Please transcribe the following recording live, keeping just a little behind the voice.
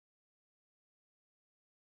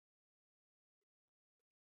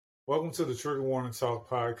Welcome to the Trigger Warning Talk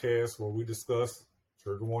podcast, where we discuss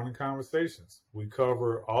trigger warning conversations. We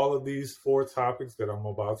cover all of these four topics that I'm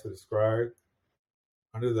about to describe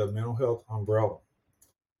under the mental health umbrella.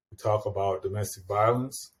 We talk about domestic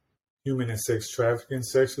violence, human and sex trafficking,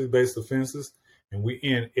 sexually based offenses, and we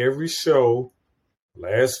end every show,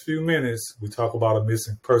 last few minutes, we talk about a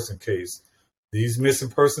missing person case. These missing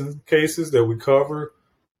person cases that we cover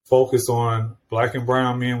focus on Black and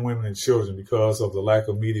brown men, women, and children because of the lack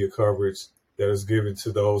of media coverage that is given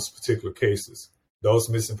to those particular cases. Those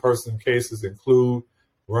missing person cases include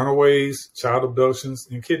runaways, child abductions,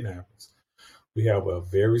 and kidnappings. We have a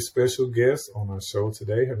very special guest on our show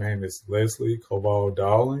today. Her name is Leslie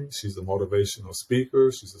Koval-Dowling. She's a motivational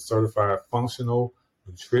speaker. She's a certified functional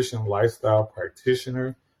nutrition lifestyle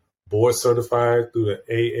practitioner, board certified through the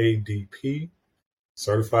AADP,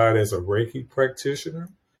 certified as a Reiki practitioner.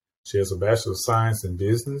 She has a Bachelor of Science in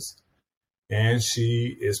Business, and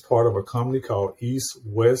she is part of a company called East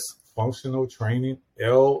West Functional Training,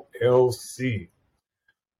 LLC.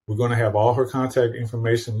 We're going to have all her contact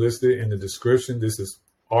information listed in the description. This is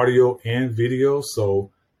audio and video,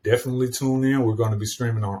 so definitely tune in. We're going to be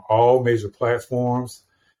streaming on all major platforms.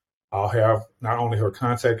 I'll have not only her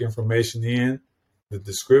contact information in the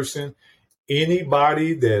description.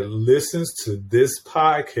 Anybody that listens to this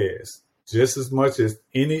podcast, just as much as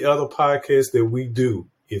any other podcast that we do,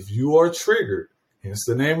 if you are triggered, hence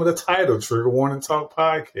the name of the title, Trigger Warning Talk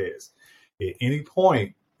Podcast, at any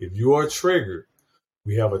point, if you are triggered,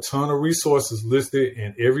 we have a ton of resources listed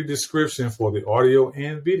in every description for the audio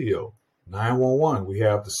and video. 911, we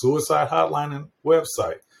have the suicide hotline and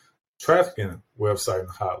website, trafficking website and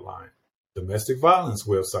hotline, domestic violence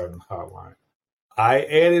website and hotline. I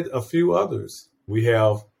added a few others. We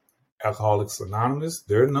have Alcoholics Anonymous,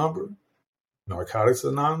 their number, Narcotics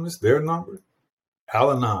Anonymous, their number,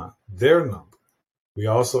 Al-Anon, their number. We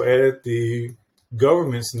also added the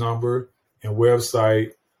government's number and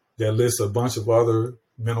website that lists a bunch of other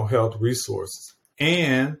mental health resources.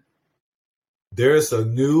 And there's a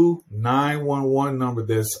new 911 number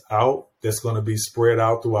that's out that's going to be spread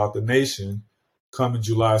out throughout the nation coming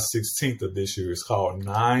July 16th of this year. It's called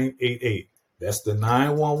 988. That's the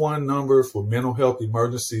 911 number for mental health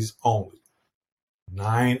emergencies only.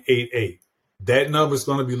 988. That number is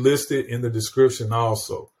going to be listed in the description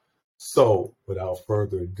also. So without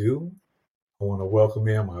further ado, I want to welcome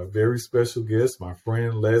in my very special guest, my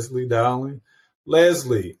friend Leslie Dowling.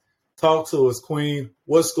 Leslie, talk to us, Queen.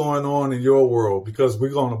 What's going on in your world? Because we're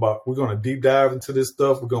going to deep dive into this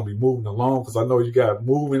stuff. We're going to be moving along because I know you got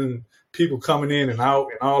moving people coming in and out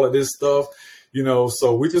and all of this stuff.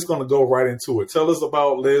 So we're just going to go right into it. Tell us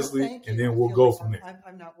about Leslie, and then we'll go from there.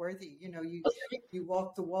 I'm not worthy. You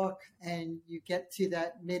walk the walk and you get to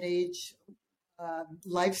that mid-age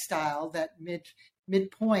lifestyle, that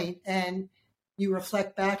midpoint, and you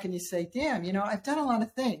reflect back and you say, damn, I've done a lot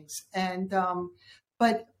of things. And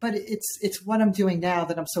but it's what I'm doing now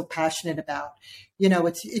that I'm so passionate about.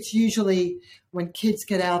 It's usually when kids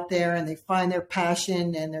get out there and they find their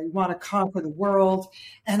passion and they want to conquer the world.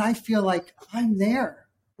 And I feel like I'm there.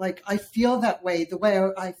 Like I feel that way, the way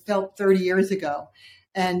I felt 30 years ago.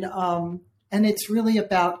 And it's really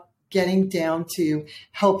about getting down to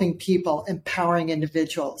helping people, empowering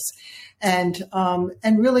individuals, and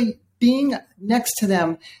really being next to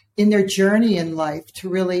them in their journey in life to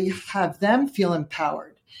really have them feel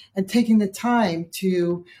empowered, and taking the time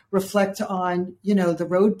to reflect on, the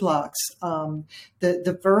roadblocks,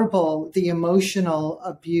 the verbal, the emotional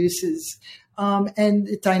abuses, and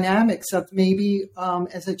the dynamics of maybe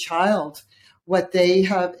as a child, what they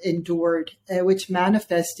have endured, which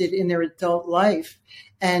manifested in their adult life,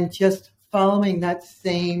 and just following that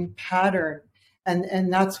same pattern.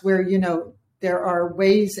 And that's where, there are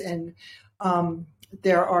ways, and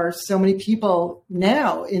there are so many people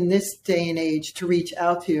now in this day and age to reach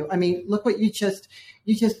out to. I mean, look what you just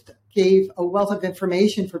gave a wealth of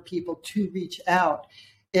information for people to reach out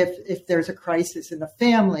if there's a crisis in the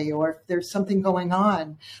family or if there's something going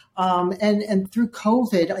on. And through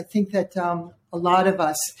COVID, I think that a lot of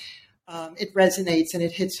us, it resonates and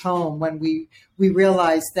it hits home when we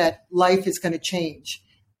realize that life is going to change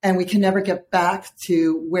and we can never get back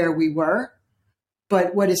to where we were.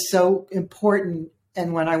 But what is so important,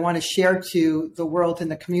 and what I want to share to the world and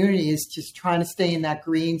the community, is just trying to stay in that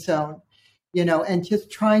green zone, and just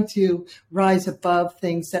trying to rise above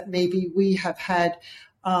things that maybe we have had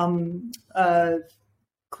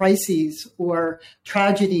crises or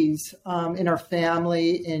tragedies in our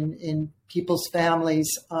family, in people's families,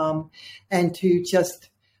 and to just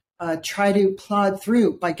try to plod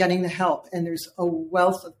through by getting the help. And there's a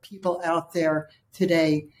wealth of people out there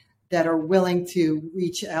today that are willing to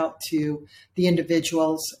reach out to the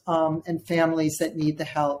individuals and families that need the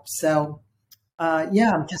help. So,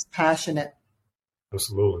 I'm just passionate.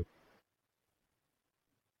 Absolutely.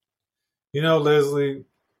 You know, Leslie,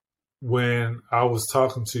 when I was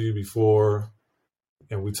talking to you before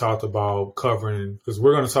and we talked about covering, because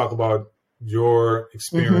we're going to talk about your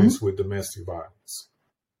experience with domestic violence,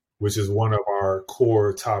 which is one of our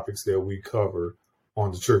core topics that we cover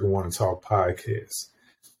on the Trigger Warning Talk podcast.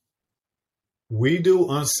 We do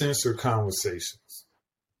uncensored conversations.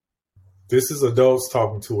 This is adults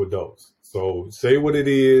talking to adults. So say what it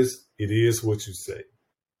is what you say.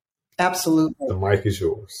 Absolutely. The mic is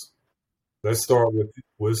yours. We'll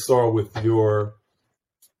start with your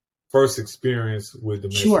first experience with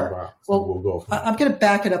domestic violence. Well, we'll go from I'm going to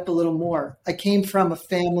back it up a little more. I came from a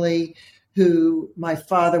family who my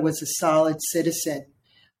father was a solid citizen.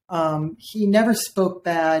 He never spoke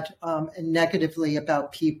bad and negatively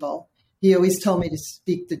about people. He always told me to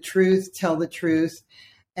speak the truth, tell the truth,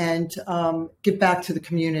 and give back to the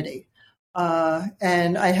community.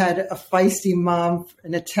 And I had a feisty mom,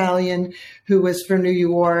 an Italian who was from New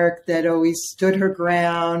York, that always stood her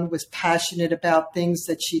ground, was passionate about things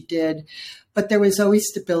that she did, but there was always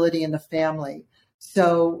stability in the family.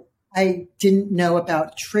 So I didn't know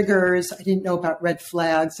about triggers. I didn't know about red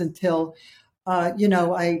flags until, I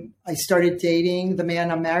started dating the man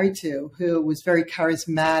I'm married to, who was very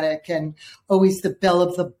charismatic and always the belle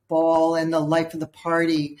of the ball and the life of the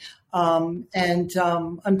party.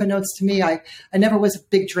 Unbeknownst to me, I never was a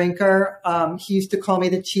big drinker. He used to call me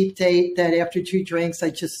the cheap date, that after 2 drinks,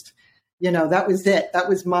 I just, that was it. That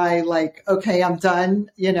was my okay, I'm done,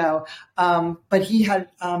 but he had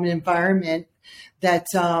an environment that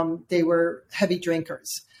they were heavy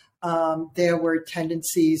drinkers. There were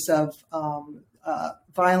tendencies of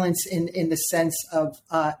violence in the sense of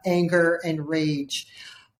anger and rage.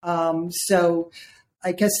 So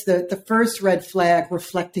I guess the first red flag,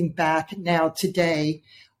 reflecting back now today,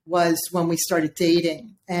 was when we started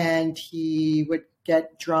dating, and he would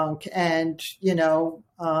get drunk and, he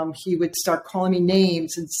would start calling me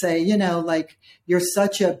names and say, you're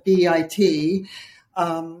such a BIT,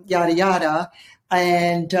 yada, yada.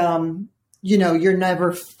 And, you're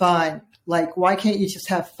never fun. Why can't you just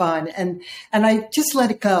have fun? And I just let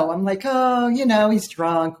it go. I'm like, oh, he's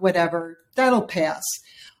drunk, whatever, that'll pass.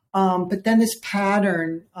 But then this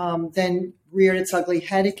pattern then reared its ugly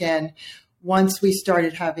head again once we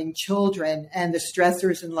started having children and the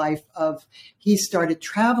stressors in life of he started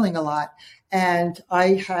traveling a lot. And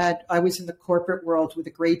I was in the corporate world with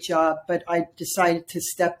a great job, but I decided to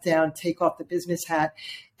step down, take off the business hat,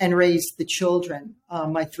 and raise the children,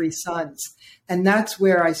 my 3 sons. And that's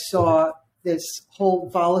where I saw this whole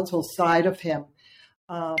volatile side of him.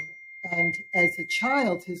 And as a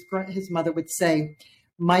child, his mother would say,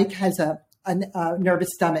 Mike has a nervous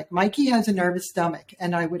stomach. Mikey has a nervous stomach.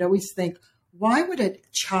 And I would always think, why would a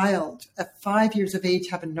child at 5 years of age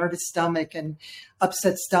have a nervous stomach and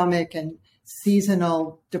upset stomach and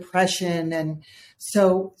seasonal depression? And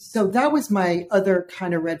so that was my other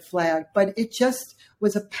kind of red flag. But it just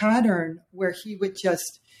was a pattern where he would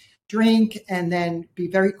just drink and then be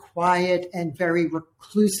very quiet and very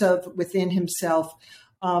reclusive within himself,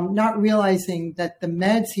 not realizing that the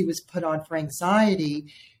meds he was put on for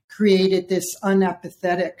anxiety created this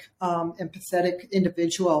unempathetic, empathetic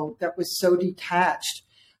individual that was so detached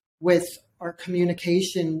with our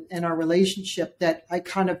communication and our relationship that I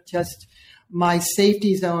kind of just, my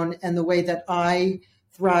safety zone and the way that I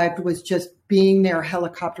thrived was just being there,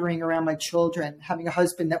 helicoptering around my children, having a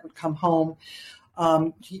husband that would come home.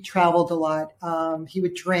 He traveled a lot. He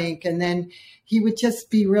would drink, and then he would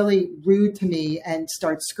just be really rude to me and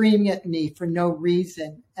start screaming at me for no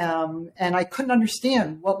reason. And I couldn't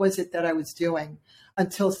understand what was it that I was doing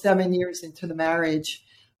until 7 years into the marriage.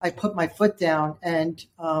 I put my foot down, and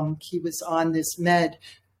he was on this med,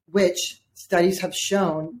 which studies have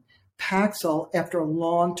shown Paxil, after a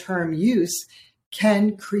long-term use,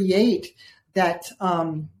 can create that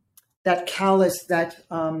callous,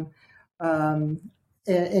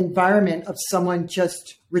 environment of someone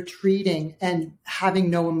just retreating and having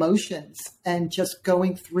no emotions and just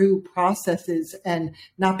going through processes and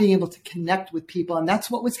not being able to connect with people. And that's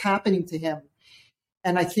what was happening to him.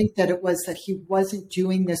 And I think that it was that he wasn't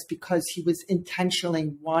doing this because he was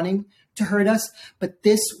intentionally wanting to hurt us, but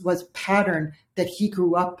this was a pattern that he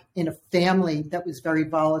grew up in a family that was very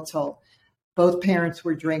volatile. Both parents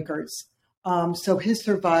were drinkers. So his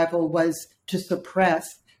survival was to suppress,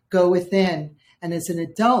 go within. And as an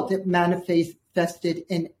adult, it manifested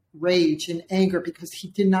in rage and anger because he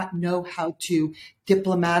did not know how to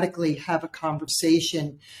diplomatically have a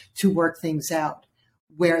conversation to work things out.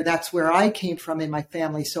 that's where I came from in my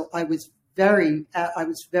family. So I was very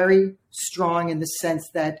strong in the sense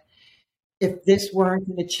that if this weren't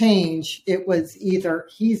going to change, it was either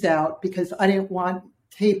he's out, because I didn't want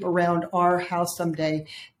tape around our house someday.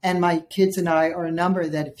 And my kids and I are a number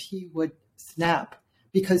that if he would snap,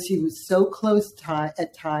 because he was so close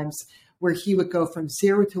at times where he would go from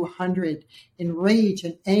 0 to 100 in rage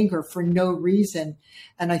and anger for no reason.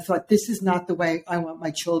 And I thought, this is not the way I want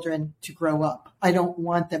my children to grow up. I don't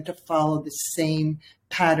want them to follow the same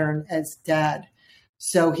pattern as dad.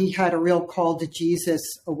 So he had a real call to Jesus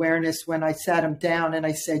awareness when I sat him down and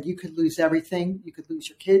I said, you could lose everything. You could lose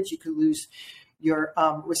your kids. You could lose your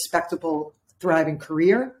respectable, thriving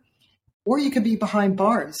career, or you could be behind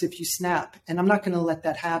bars if you snap. And I'm not going to let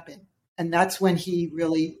that happen. And that's when he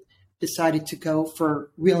really decided to go for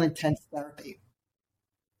real intense therapy.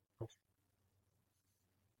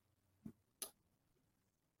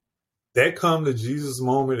 That come to Jesus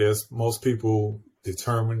moment, as most people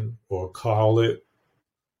determine or call it,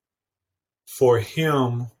 for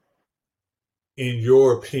him, in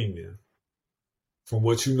your opinion, from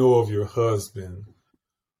what you know of your husband,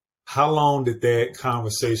 how long did that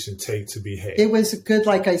conversation take to be had? It was good.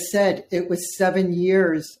 Like I said, it was 7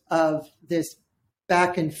 years of this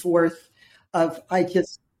back and forth it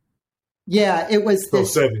was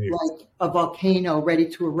this, 7 years. like a volcano ready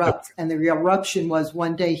to erupt. And the eruption was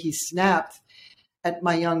one day he snapped at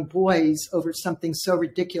my young boys over something so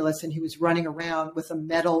ridiculous. And he was running around with a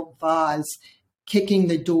metal vase, kicking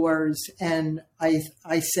the doors. And I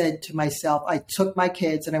said to myself, I took my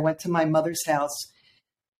kids and I went to my mother's house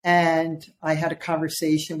and I had a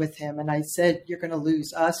conversation with him. And I said, you're going to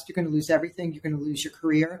lose us. You're going to lose everything. You're going to lose your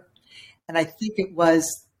career. And I think it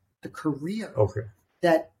was the career. Okay.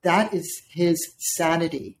 That is his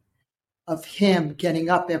sanity of him getting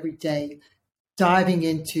up every day, diving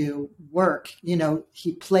into work. You know,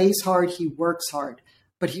 he plays hard, he works hard,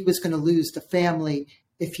 but he was going to lose the family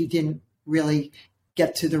if he didn't really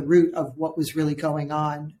get to the root of what was really going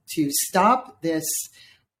on to stop this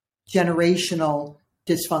generational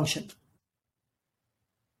dysfunction.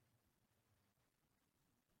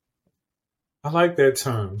 I like that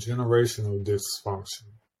term, generational dysfunction.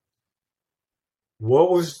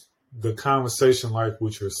 What was the conversation like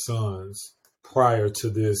with your sons prior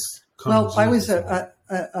to this? Well, I was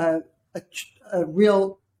a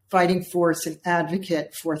real fighting force and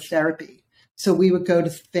advocate for therapy. So we would go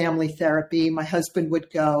to family therapy. My husband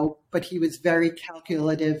would go, but he was very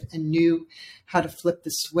calculative and knew how to flip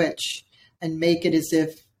the switch and make it as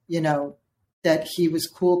if, you know, that he was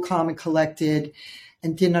cool, calm, and collected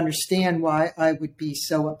and didn't understand why I would be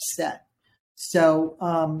so upset. So,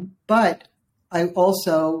 but I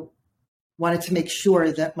also wanted to make sure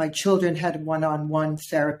that my children had one-on-one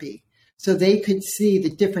therapy so they could see the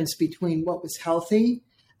difference between what was healthy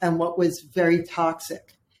and what was very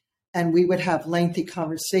toxic. And we would have lengthy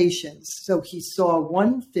conversations. So he saw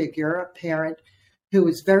one figure, a parent, who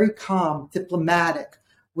was very calm, diplomatic,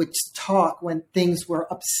 would talk when things were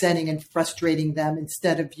upsetting and frustrating them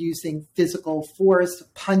instead of using physical force,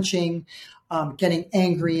 punching, getting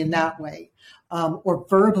angry in that way, or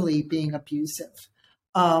verbally being abusive.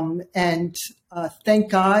 And thank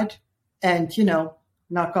God, and, you know,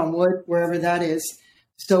 knock on wood, wherever that is,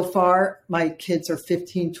 so far, my kids are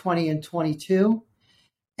 15, 20, and 22.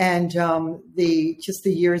 And the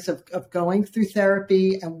years of going through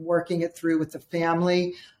therapy and working it through with the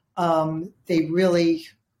family, they really,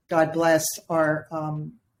 God bless, are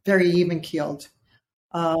very even-keeled.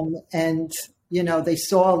 And, you know, they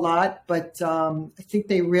saw a lot, but I think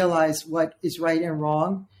they realize what is right and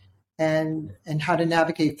wrong and how to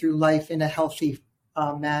navigate through life in a healthy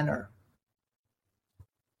manner.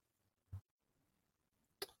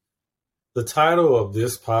 The title of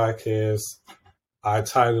this podcast, I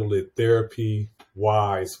titled it Therapy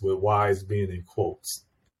Wise, with wise being in quotes.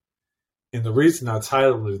 And the reason I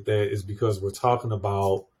titled it that is because we're talking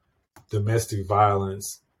about domestic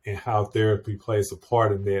violence and how therapy plays a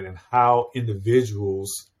part in that and how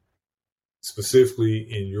individuals, specifically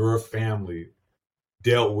in your family,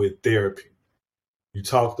 dealt with therapy. You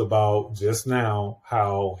talked about just now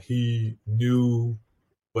how he knew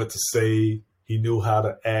what to say, he knew how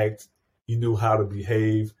to act, he knew how to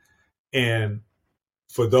behave. And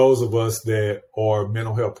for those of us that are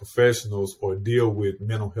mental health professionals or deal with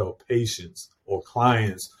mental health patients or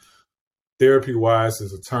clients, therapy-wise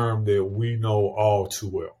is a term that we know all too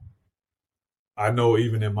well. I know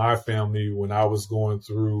even in my family, when I was going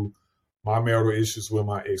through my marital issues with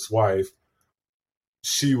my ex-wife,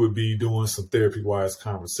 she would be doing some therapy-wise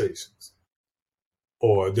conversations.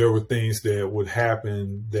 Or there were things that would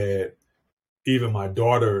happen that even my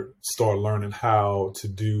daughter started learning how to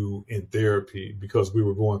do in therapy because we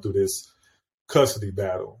were going through this custody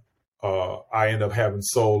battle. I ended up having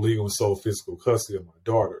sole legal and sole physical custody of my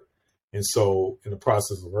daughter. And so in the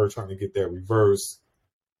process of her trying to get that reversed,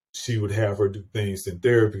 she would have her do things in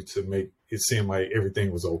therapy to make it seem like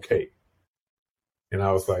everything was okay. And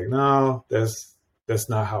I was like, no, that's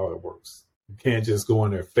not how it works. You can't just go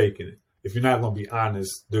in there faking it. If you're not going to be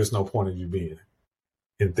honest, there's no point in you being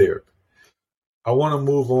in therapy. I want to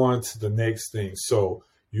move on to the next thing. So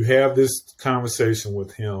you have this conversation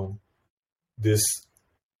with him, this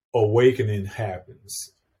awakening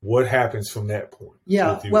happens. What happens from that point?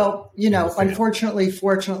 Yeah, well, unfortunately,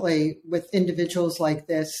 fortunately, with individuals like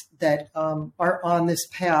this that are on this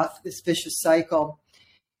path, this vicious cycle,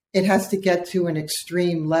 it has to get to an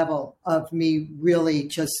extreme level of me really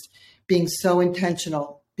just being so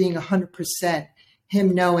intentional, being 100%,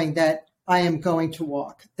 him knowing that I am going to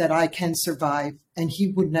walk, that I can survive, and he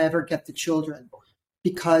would never get the children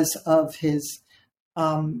because of his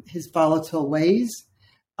volatile ways.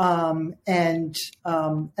 And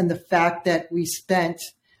the fact that we spent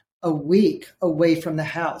a week away from the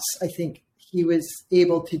house, I think he was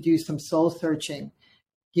able to do some soul searching.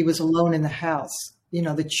 He was alone in the house.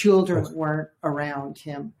 The children weren't around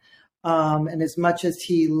him. And as much as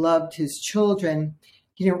he loved his children,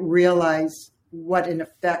 he didn't realize what an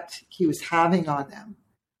effect he was having on them.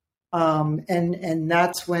 And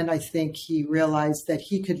that's when I think he realized that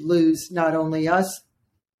he could lose not only us,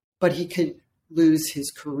 but he could lose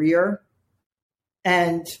his career.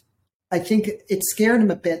 And I think it scared him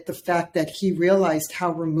a bit, the fact that he realized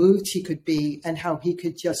how removed he could be and how he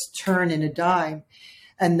could just turn in a dime.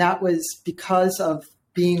 And that was because of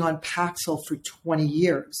being on Paxil for 20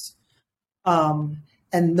 years. And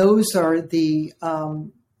those are the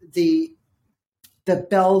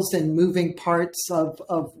bells and moving parts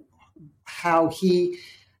of how he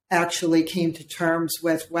actually came to terms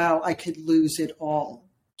with, wow, I could lose it all.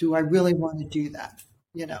 Do I really want to do that?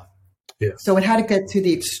 Yeah. So it had to get to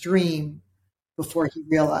the extreme before he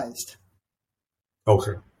realized.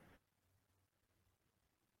 Okay.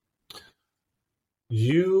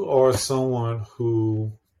 You are someone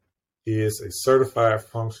who is a certified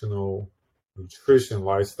functional nutrition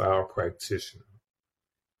lifestyle practitioner.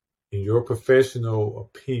 In your professional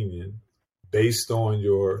opinion, based on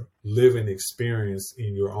your living experience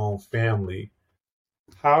in your own family,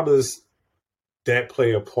 how does that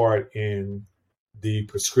play a part in the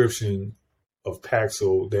prescription of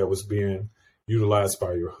Paxil that was being utilized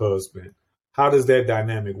by your husband? How does that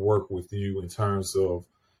dynamic work with you in terms of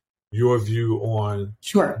your view on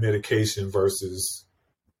medication versus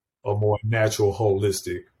a more natural,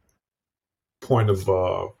 holistic point of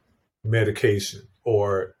medication,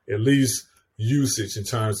 or at least usage in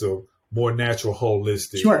terms of more natural,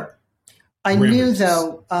 holistic? Sure. I remedies? knew,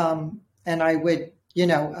 though, and I would,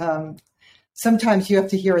 sometimes you have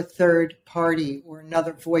to hear a third party or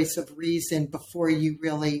another voice of reason before you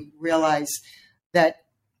really realize that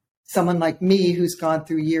someone like me, who's gone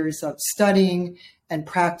through years of studying and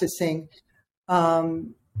practicing,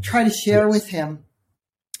 try to share with him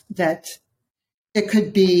that it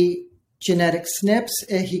could be genetic SNPs.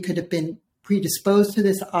 He could have been predisposed to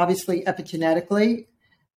this, obviously, epigenetically.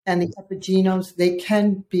 And the epigenomes, they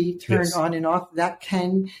can be turned on and off. That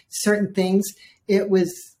can, certain things. It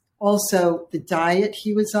was also the diet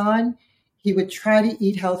he was on. He would try to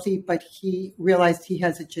eat healthy, but he realized he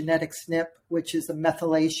has a genetic SNP, which is a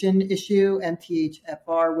methylation issue,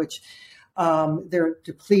 MTHFR, which they're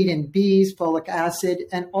depleting Bs, folic acid,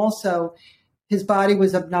 and also his body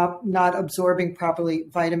was not absorbing properly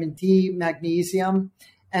vitamin D, magnesium.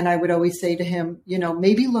 And I would always say to him,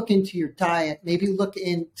 maybe look into your diet, maybe look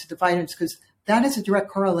into the vitamins, because that is a direct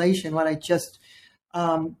correlation. What I just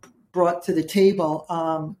brought to the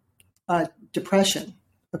table, depression.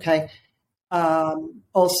 Okay.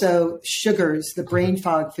 Also sugars, the brain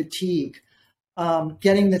fog, fatigue,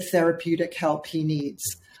 getting the therapeutic help he needs.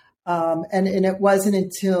 And it wasn't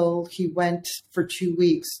until he went for 2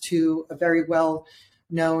 weeks to a very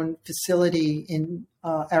well-known facility in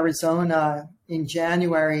Arizona in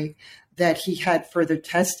January that he had further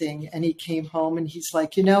testing, and he came home and he's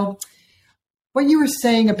like, what you were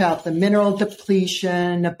saying about the mineral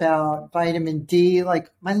depletion, about vitamin D, like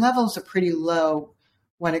my levels are pretty low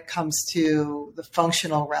when it comes to the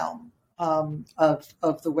functional realm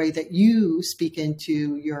of the way that you speak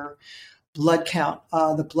into your blood count,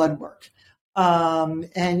 the blood work.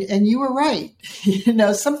 And you were right.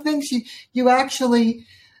 Some things you actually,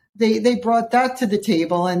 they brought that to the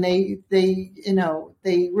table, and they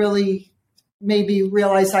really maybe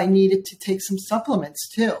realized I needed to take some supplements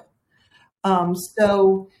too.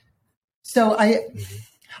 So So Mm-hmm.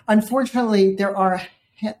 unfortunately, there are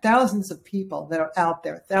thousands of people that are out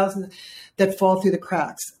there, thousands that fall through the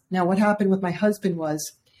cracks. Now, what happened with my husband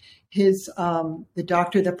was the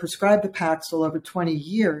doctor that prescribed the Paxil over 20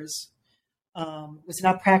 years was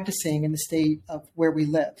not practicing in the state of where we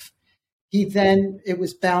live. It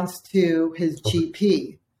was bounced to his Okay.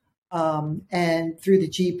 GP. And through the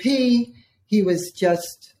GP, he was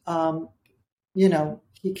just,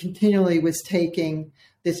 he continually was taking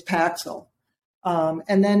this Paxil.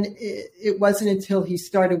 And then it wasn't until he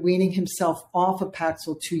started weaning himself off of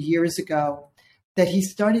Paxil 2 years ago that he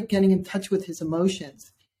started getting in touch with his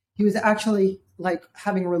emotions. He was actually like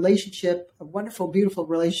having a wonderful, beautiful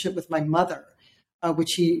relationship with my mother,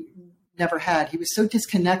 which he never had. He was so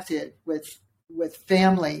disconnected with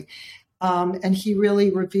family. And he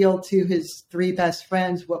really revealed to his three best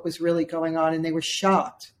friends what was really going on. And they were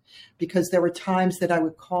shocked because there were times that I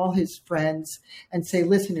would call his friends and say,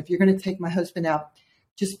 listen, if you're going to take my husband out,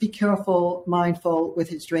 just be careful, mindful with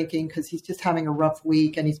his drinking because he's just having a rough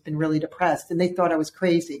week and he's been really depressed. And they thought I was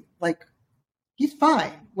crazy. Like, he's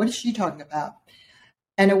fine. What is she talking about?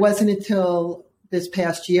 And it wasn't until this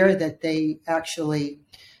past year that they actually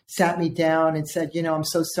sat me down and said, I'm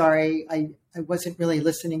so sorry. I wasn't really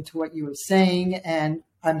listening to what you were saying. And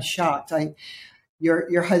I'm shocked.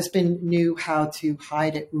 Your husband knew how to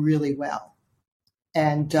hide it really well.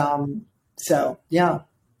 And so, yeah.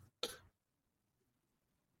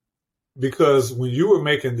 Because when you were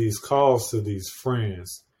making these calls to these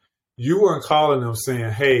friends, you weren't calling them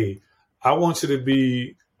saying, hey, I want you to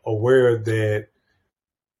be aware that,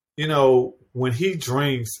 when he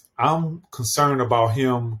drinks, I'm concerned about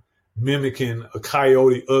him mimicking a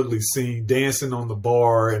Coyote Ugly scene, dancing on the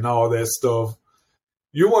bar and all that stuff.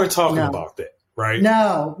 You weren't talking about that, right?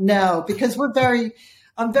 No, because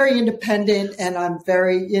I'm very independent and I'm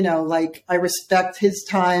very, I respect his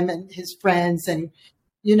time and his friends. And,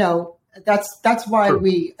 that's why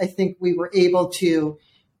I think we were able to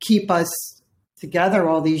keep us together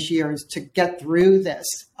all these years to get through this.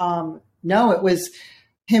 No, it was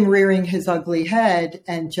him rearing his ugly head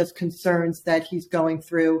and just concerns that he's going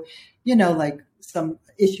through, like some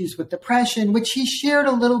issues with depression, which he shared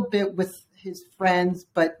a little bit with his friends,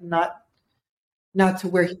 but not to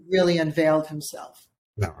where he really unveiled himself.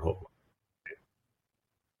 No.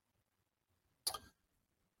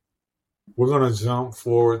 We're going to jump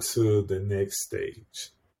forward to the next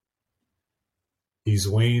stage. He's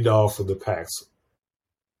weaned off of the Paxil.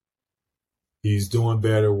 He's doing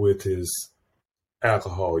better with his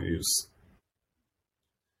alcohol use.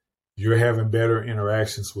 You're having better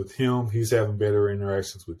interactions with him. He's having better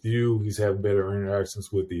interactions with you. He's having better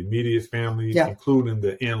interactions with the immediate family, including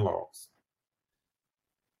the in-laws.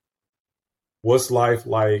 What's life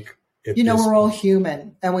like? We're all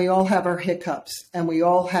human and we all have our hiccups and we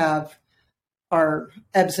all have our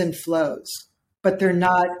ebbs and flows, but they're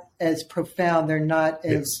not as profound. They're not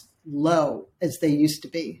as low as they used to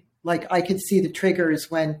be. Like I could see the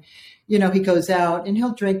triggers when, he goes out and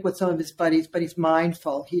he'll drink with some of his buddies, but he's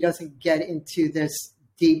mindful. He doesn't get into this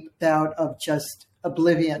deep bout of just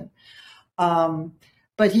oblivion.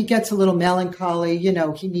 But he gets a little melancholy.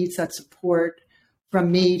 He needs that support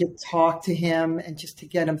from me to talk to him and just to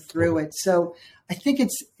get him through it. So I think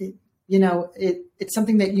it's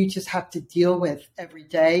something that you just have to deal with every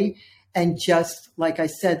day and just, like I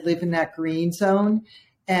said, live in that green zone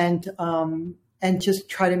and just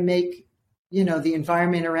try to make, the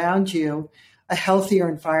environment around you a healthier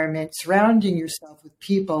environment, surrounding yourself with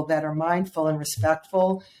people that are mindful and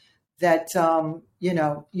respectful, that,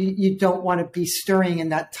 you don't want to be stirring in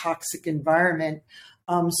that toxic environment.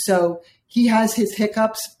 So he has his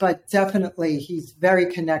hiccups, but definitely he's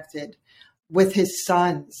very connected with his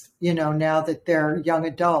sons, now that they're young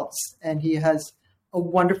adults, and he has a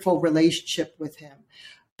wonderful relationship with him.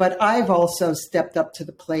 But I've also stepped up to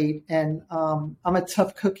the plate and I'm a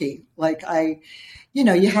tough cookie. Like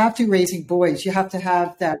you have to raising boys, you have to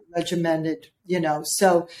have that regimented,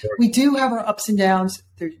 so we do have our ups and downs.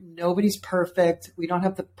 Nobody's perfect. We don't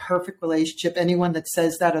have the perfect relationship. Anyone that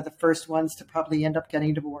says that are the first ones to probably end up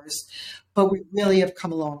getting divorced, but we really have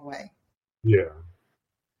come a long way. Yeah.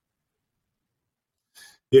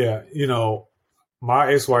 Yeah.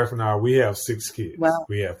 My ex-wife and I, we have 6 kids. Wow.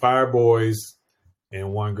 We have 5 boys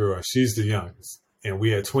and 1 girl. She's the youngest. And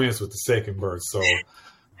we had twins with the second birth. So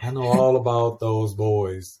I know all about those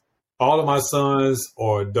boys. All of my sons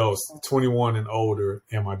are adults, 21 and older.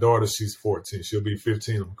 And my daughter, she's 14. She'll be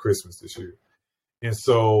 15 on Christmas this year. And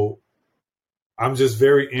so I'm just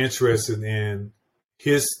very interested in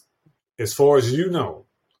as far as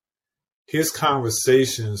his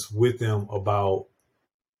conversations with them about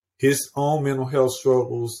his own mental health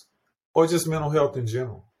struggles or just mental health in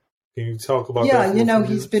general? Can you talk about that Yeah, for a few he's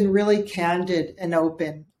minutes? been really candid and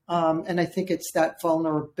open. And I think it's that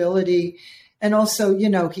vulnerability. And also,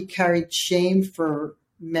 he carried shame for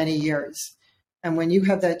many years. And when you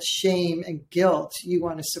have that shame and guilt, you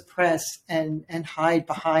want to suppress and hide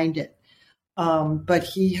behind it. But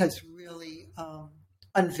he has really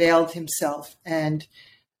unveiled himself and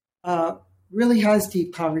really has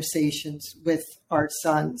deep conversations with our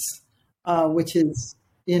sons, which is,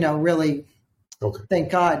 really Okay. thank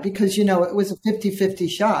God, because, it was a 50-50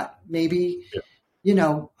 shot. Maybe,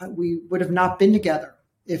 Yeah. we would have not been together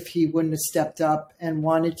if he wouldn't have stepped up and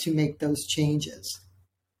wanted to make those changes.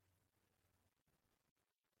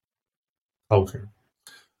 Okay.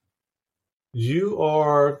 You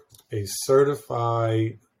are a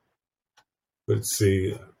certified, let's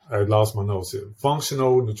see, I lost my notes here,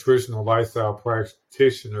 functional nutritional lifestyle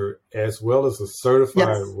practitioner, as well as a certified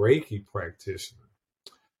Yes. Reiki practitioner.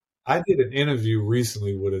 I did an interview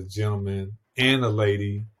recently with a gentleman and a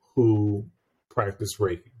lady who practice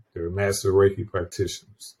Reiki. They're master Reiki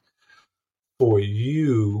practitioners. For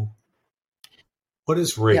you, what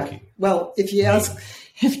is Yeah. Reiki Well, if you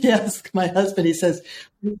mean? ask my husband, he says,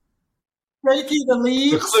 Reiki the The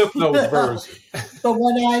leaves. Cliff Notes version.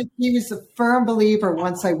 But he was a firm believer.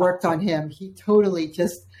 Once I worked on him, he totally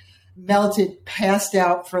just melted, passed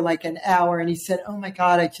out for like an hour. And he said, "Oh my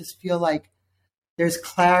God, I just feel like there's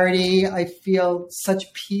clarity. I feel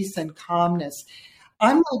such peace and calmness."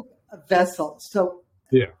 I'm like a vessel. So,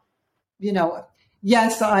 Yeah.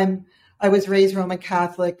 yes, I was raised Roman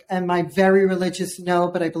Catholic. Am I very religious? No,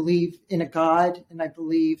 but I believe in a God and I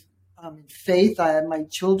believe in faith. My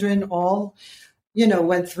children all,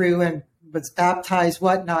 went through and was baptized,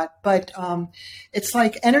 whatnot. But it's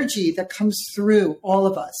like energy that comes through all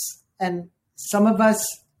of us. And some of us,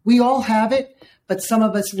 we all have it, but some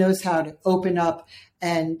of us knows how to open up,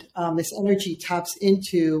 and this energy taps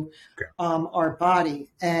into our body.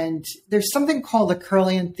 And there's something called the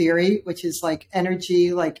Curlian theory, which is like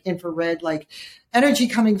energy, like infrared, like energy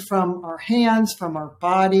coming from our hands, from our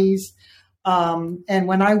bodies. And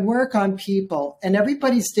when I work on people, and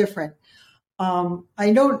everybody's different,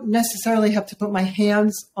 I don't necessarily have to put my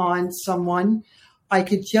hands on someone. I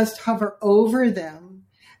could just hover over them,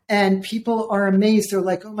 and people are amazed. They're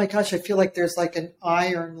like, "Oh my gosh, I feel like there's like an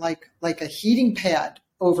iron, like a heating pad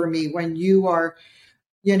over me when you are,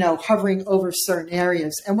 hovering over certain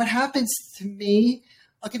areas." And what happens to me,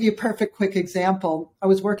 I'll give you a perfect quick example. I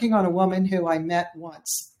was working on a woman who I met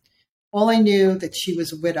once. All I knew that she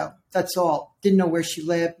was a widow. That's all. Didn't know where she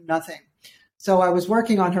lived, nothing. So I was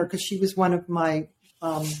working on her because she was one of my,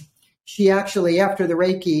 she actually, after the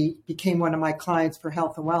Reiki, became one of my clients for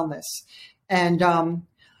health and wellness. And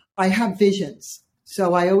I have visions.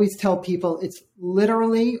 So I always tell people it's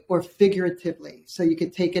literally or figuratively. So you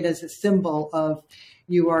could take it as a symbol of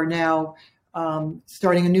you are now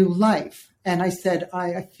starting a new life. And I said,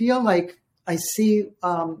 I feel like I see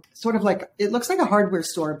sort of like, it looks like a hardware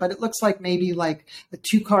store, but it looks like maybe like a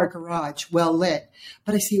 2-car garage, well lit.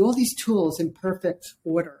 But I see all these tools in perfect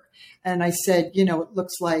order. And I said, it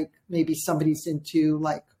looks like maybe somebody's into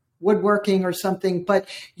like woodworking or something, but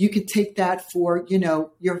you could take that for,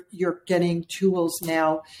 you're getting tools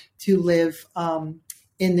now to live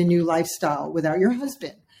in the new lifestyle without your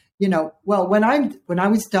husband. Well, when I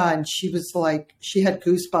was done, she was like, she had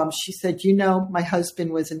goosebumps. She said, my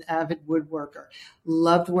husband was an avid woodworker,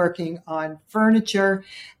 loved working on furniture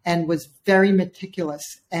and was very meticulous.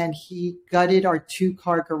 And he gutted our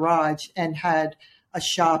 2-car garage and had a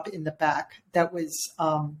shop in the back that was,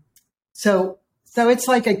 so it's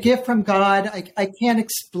like a gift from God. I can't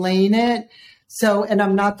explain it. So, and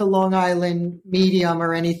I'm not the Long Island medium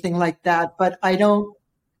or anything like that, but I don't,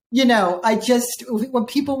 I just, when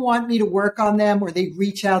people want me to work on them or they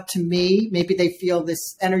reach out to me, maybe they feel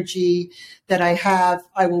this energy that I have,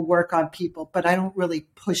 I will work on people, but I don't really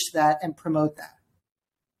push that and promote that.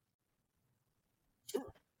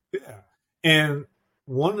 Sure. Yeah. And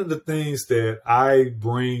one of the things that I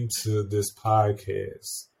bring to this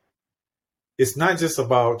podcast, it's not just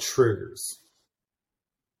about triggers.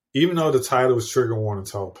 Even though the title is Trigger Warning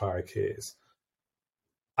Talk Podcast,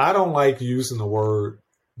 I don't like using the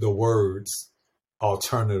words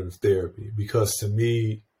alternative therapy, because to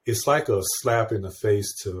me, it's like a slap in the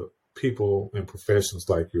face to people and professionals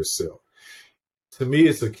like yourself. To me,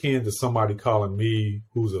 it's akin to somebody calling me,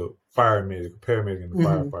 who's a fire medic, a paramedic, and a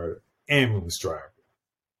firefighter, ambulance driver.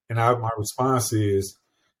 And my response is,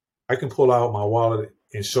 I can pull out my wallet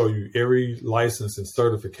and show you every license and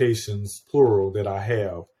certifications, plural, that I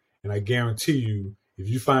have. And I guarantee you, if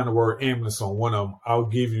you find the word ambulance on one of them, I'll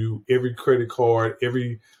give you every credit card,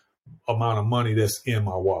 every amount of money that's in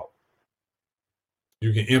my wallet.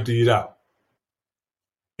 You can empty it out.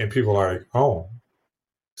 And people are like, oh.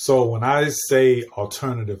 So when I say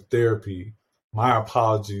alternative therapy, my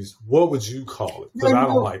apologies, what would you call it? Because I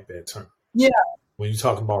don't like that term. Yeah. When you're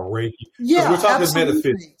talking about Reiki. Yeah, because we're talking absolutely.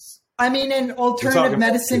 metaphysics. I mean, in alternative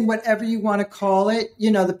medicine, whatever you want to call it,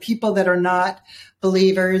 the people that are not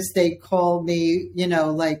believers, they call me,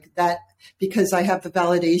 like that, because I have the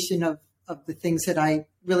validation of the things that I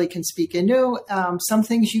really can speak into. Some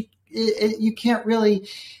things you can't really,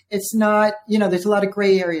 it's not, there's a lot of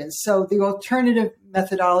gray areas. So the alternative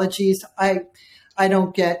methodologies, I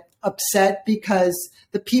don't get upset, because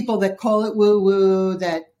the people that call it woo-woo,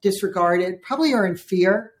 that disregard it, probably are in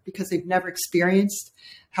fear because they've never experienced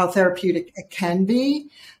how therapeutic it can be.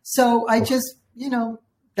 So I just,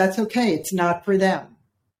 that's okay. It's not for them.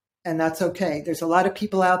 And that's okay. There's a lot of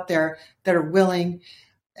people out there that are willing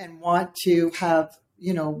and want to have,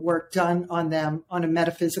 work done on them on a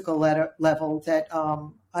metaphysical level that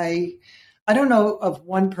I don't know of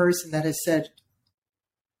one person that has said,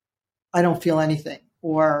 I don't feel anything,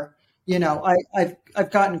 or,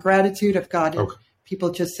 I've gotten gratitude. I've gotten people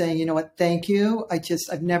just saying, you know what, thank you.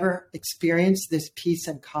 I've never experienced this peace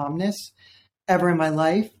and calmness ever in my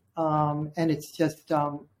life. And it's just,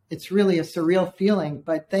 it's really a surreal feeling,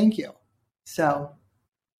 but thank you. So.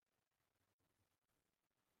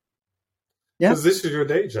 Yeah. Because this is your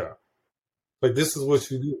day job. Like, this is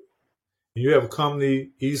what you do. You have a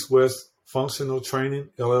company, East West Functional Training,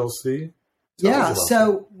 LLC. Yeah.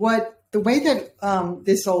 So the way that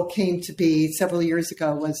this all came to be several years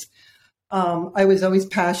ago was, I was always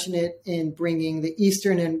passionate in bringing the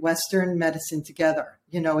Eastern and Western medicine together.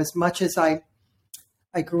 As much as I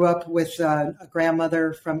grew up with a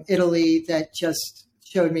grandmother from Italy that just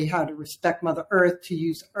showed me how to respect Mother Earth, to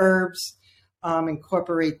use herbs,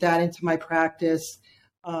 incorporate that into my practice,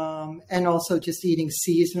 and also just eating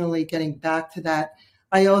seasonally, getting back to that.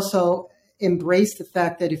 I also embrace the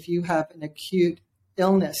fact that if you have an acute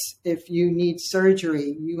illness, if you need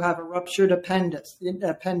surgery, you have a ruptured appendix,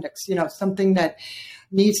 something that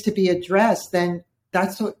needs to be addressed, then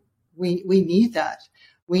that's what we need. That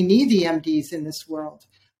we need the MDs in this world.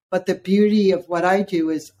 But the beauty of what I do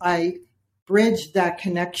is I bridge that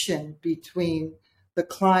connection between the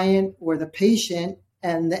client or the patient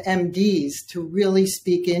and the MDs to really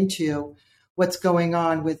speak into what's going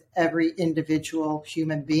on with every individual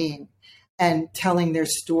human being and telling their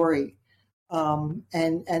story.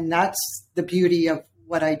 And that's the beauty of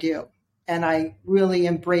what I do. And I really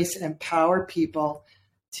embrace and empower people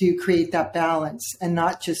to create that balance and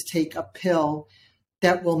not just take a pill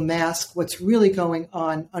that will mask what's really going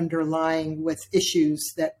on underlying with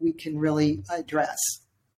issues that we can really address.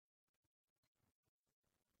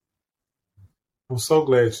 I'm so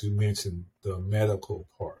glad you mentioned the medical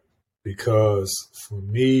part, because for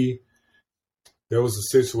me, there was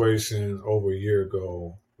a situation over a year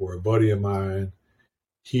ago where a buddy of mine,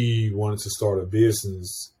 he wanted to start a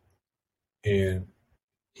business, and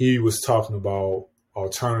he was talking about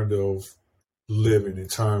alternative living in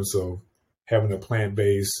terms of having a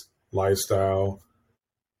plant-based lifestyle,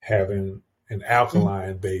 having an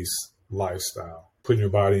alkaline-based lifestyle, putting your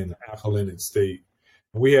body in an alkaline state.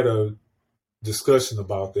 And we had a discussion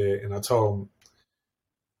about that, and I told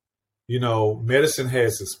him, medicine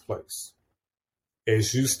has its place.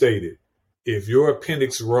 As you stated, if your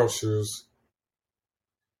appendix ruptures,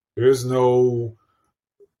 there's no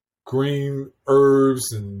green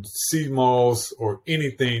herbs and sea moss or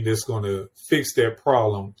anything that's going to fix that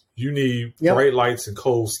problem. You need bright lights and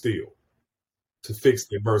cold steel to fix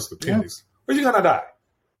the burst appendix, or you're going to die.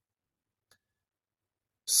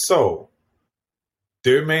 So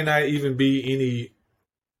there may not even be any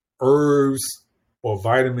herbs or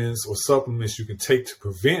vitamins or supplements you can take to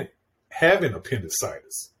prevent having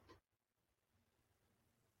appendicitis.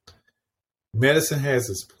 Medicine has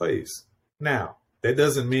its place. Now, that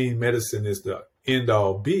doesn't mean medicine is the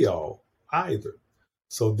end-all, be-all either.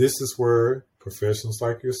 So this is where professionals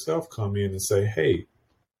like yourself come in and say, hey,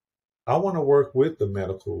 I want to work with the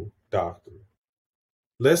medical doctor.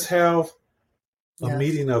 Let's have a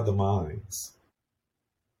meeting of the minds.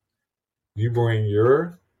 You bring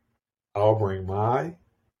your, I'll bring mine,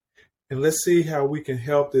 and let's see how we can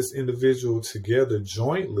help this individual together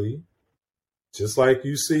jointly. Just like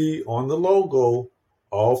you see on the logo,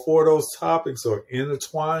 all four of those topics are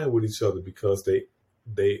intertwined with each other because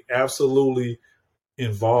they absolutely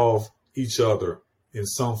involve each other in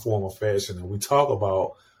some form or fashion. And we talk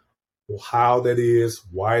about how that is,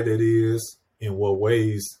 why that is, in what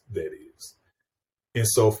ways that is. And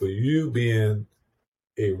so for you being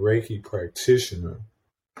a Reiki practitioner,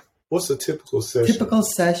 what's a typical session? Typical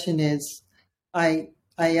session is I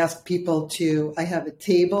I ask people I have a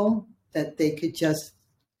table that they could just,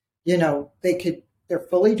 they're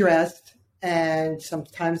fully dressed, and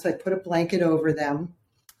sometimes I put a blanket over them.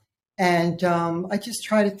 And I just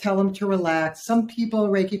try to tell them to relax. Some people, a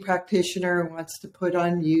Reiki practitioner wants to put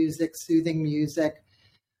on music, soothing music.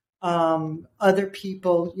 Other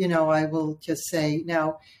people, I will just say,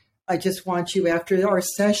 now, I just want you after our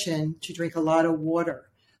session to drink a lot of water.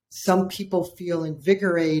 Some people feel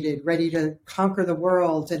invigorated, ready to conquer the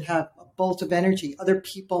world and have a bolt of energy. Other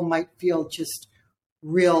people might feel just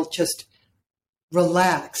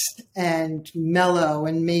relaxed and mellow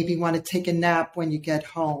and maybe want to take a nap when you get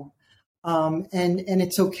home. And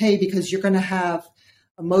it's okay, because you're going to have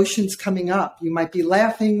emotions coming up. You might be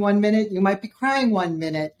laughing 1 minute, you might be crying 1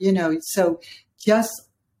 minute, so just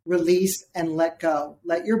release and let go.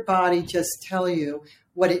 Let your body just tell you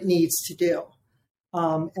what it needs to do.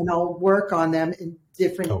 And I'll work on them in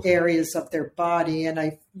different areas of their body. And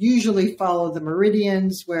I usually follow the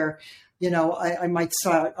meridians where, I might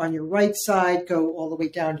start on your right side, go all the way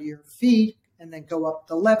down to your feet, and then go up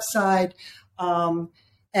the left side.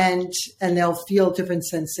 And they'll feel different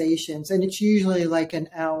sensations. And it's usually like an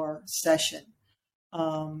hour session.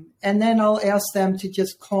 And then I'll ask them to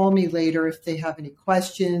just call me later if they have any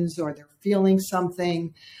questions or they're feeling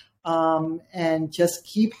something. And just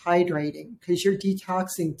keep hydrating, because you're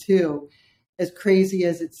detoxing too, as crazy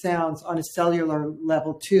as it sounds, on a cellular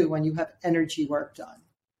level too, when you have energy work done.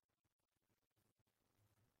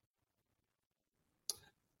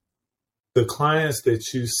 The clients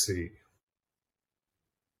that you see,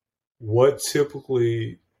 what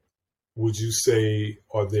typically would you say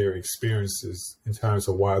are their experiences in terms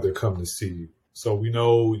of why they're coming to see you? So we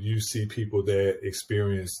know you see people that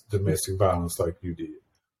experience domestic violence like you did.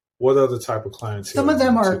 What other type of clients? Some of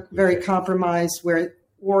them are very compromised,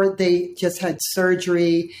 or they just had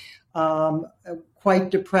surgery,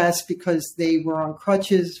 quite depressed because they were on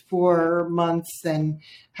crutches for months and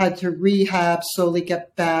had to rehab, slowly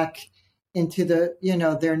get back into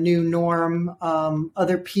their new norm.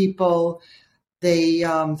 Other people,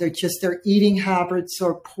 their eating habits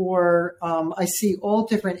are poor. I see all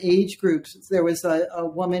different age groups. There was a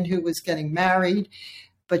woman who was getting married,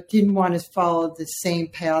 but didn't want to follow the same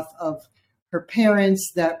path of her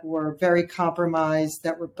parents that were very compromised,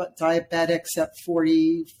 that were diabetics at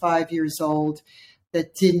 45 years old,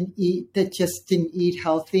 that just didn't eat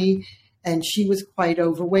healthy. And she was quite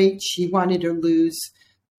overweight. She wanted to lose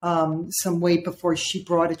some weight before she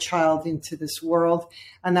brought a child into this world.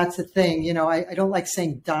 And that's the thing, I don't like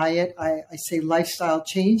saying diet. I say lifestyle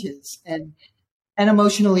changes and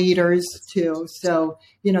emotional eaters too. So,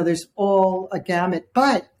 there's all a gamut.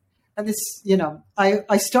 But this,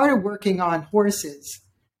 I started working on horses,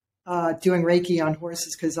 doing Reiki on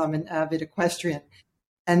horses because I'm an avid equestrian.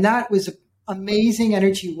 And that was amazing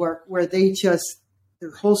energy work where their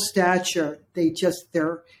whole stature,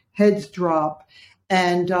 their heads drop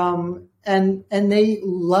and they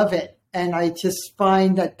love it. And I just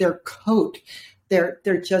find that their coat,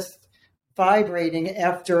 they're just vibrating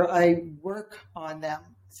after I work on them.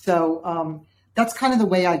 So that's kind of the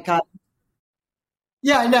way I got.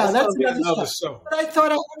 Yeah, I know. That's another show. But I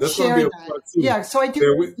thought I would share that. Yeah, so I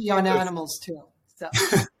do on animals too. So.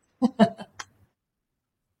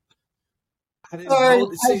 I didn't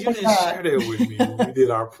know. See, you didn't share that with me when we did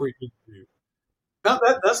our pre-interview. No,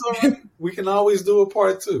 that's all right. We can always do a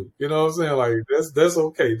part two. You know what I'm saying? Like that's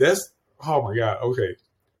okay. Oh my God. Okay.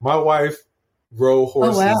 My wife rode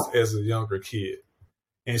horses as a younger kid,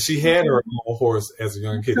 and she had her own horse as a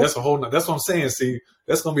young kid. That's that's what I'm saying. See,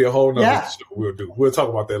 that's gonna be a whole nother show we'll do. We'll talk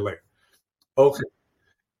about that later. Okay.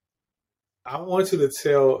 I want you to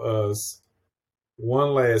tell us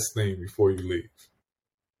one last thing before you leave.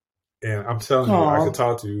 And I'm telling you, I can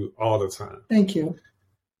talk to you all the time. Thank you.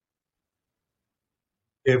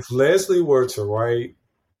 If Leslie were to write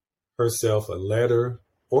herself a letter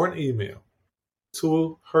or an email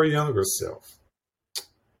to her younger self,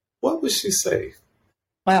 what would she say?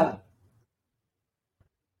 Wow.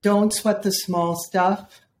 Don't sweat the small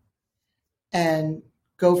stuff and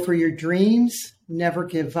go for your dreams. Never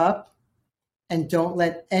give up. And don't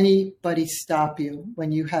let anybody stop you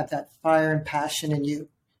when you have that fire and passion in you.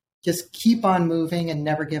 Just keep on moving and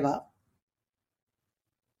never give up.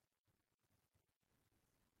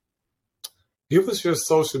 Give us your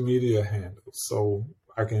social media handle so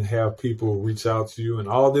I can have people reach out to you, and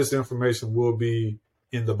all this information will be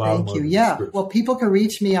in the bottom of the description. Well, people can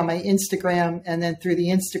reach me on my Instagram, and then through the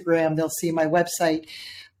Instagram, they'll see my website.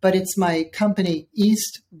 But it's my company,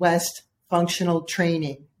 East West Functional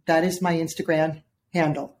Training. That is my Instagram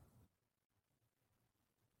handle.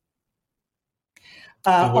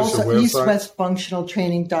 And what's Also, your website?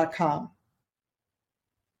 eastwestfunctionaltraining.com.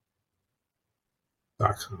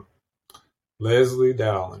 Leslie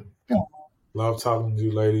Dowling. Oh. Love talking to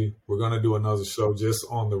you, lady. We're going to do another show just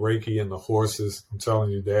on the Reiki and the horses. I'm telling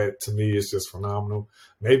you, that to me is just phenomenal.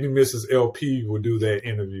 Maybe Mrs. LP will do that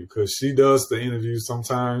interview because she does the interview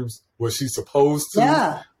sometimes where she's supposed to.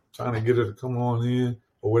 Yeah. Trying to get her to come on in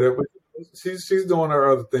or whatever. She's doing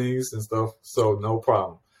her other things and stuff, so no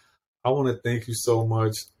problem. I want to thank you so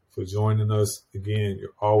much for joining us. Again,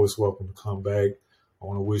 you're always welcome to come back. I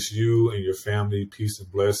want to wish you and your family peace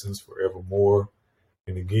and blessings forevermore.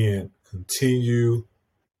 And again, continue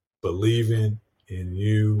believing in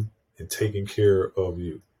you and taking care of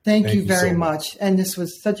you. Thank you very much. And this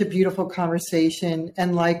was such a beautiful conversation.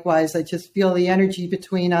 And likewise, I just feel the energy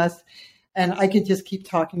between us. And I could just keep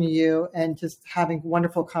talking to you and just having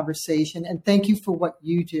wonderful conversation. And thank you for what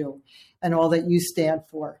you do and all that you stand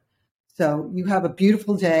for. So you have a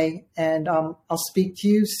beautiful day. And I'll speak to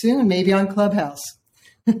you soon, maybe on Clubhouse.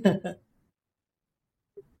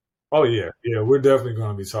 Oh, yeah. Yeah, we're definitely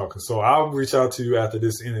going to be talking. So I'll reach out to you after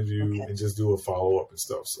this interview and just do a follow-up and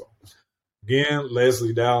stuff. So, again,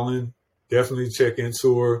 Leslie Dowling, definitely check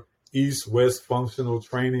into her. East West Functional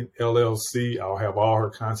Training, LLC. I'll have all her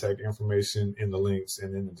contact information in the links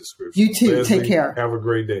and in the description. You too. Leslie, take care. Have a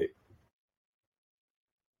great day.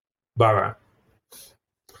 Bye-bye.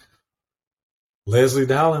 Leslie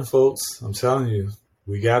Dowling, folks, I'm telling you,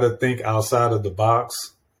 we got to think outside of the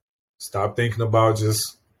box. Stop thinking about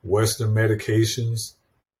just Western medications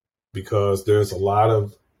because there's a lot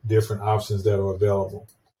of different options that are available.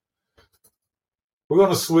 We're going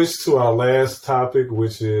to switch to our last topic,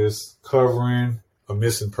 which is covering a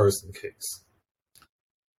missing person case.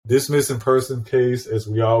 This missing person case, as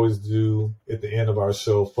we always do at the end of our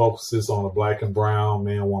show, focuses on a Black and brown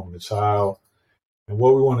man, woman, and child. And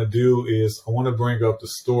what we want to do is I want to bring up the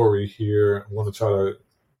story here. I want to try to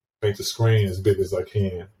make the screen as big as I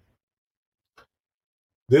can.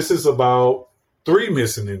 This is about 3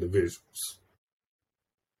 missing individuals,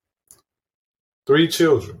 3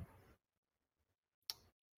 children.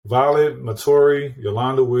 Violet Matori,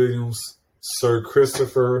 Yolanda Williams, Sir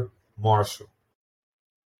Christopher Marshall.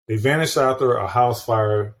 They vanished after a house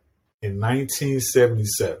fire in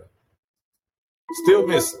 1977. Still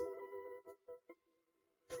missing.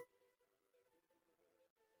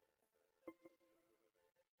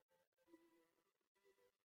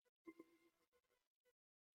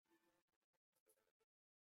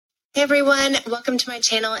 Hey everyone, welcome to my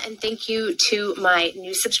channel and thank you to my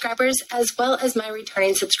new subscribers as well as my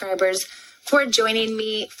returning subscribers for joining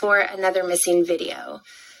me for another missing video.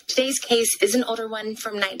 Today's case is an older one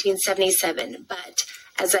from 1977, but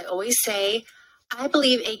as I always say, I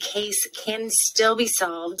believe a case can still be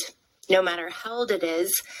solved no matter how old it is.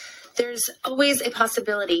 There's always a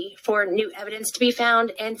possibility for new evidence to be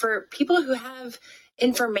found and for people who have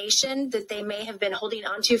information that they may have been holding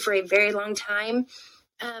onto for a very long time.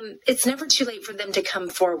 It's never too late for them to come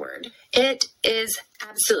forward. It is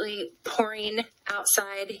absolutely pouring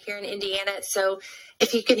outside here in Indiana, so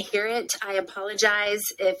if you can hear it, I apologize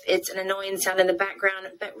if it's an annoying sound in the background,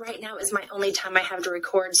 but right now is my only time I have to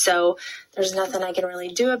record, so there's nothing I can really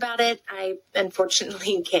do about it. I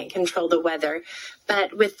unfortunately can't control the weather.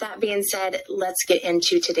 But with that being said, let's get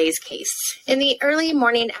into today's case. In the early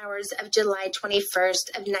morning hours of July 21st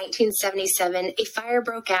of 1977, a fire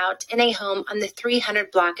broke out in a home on the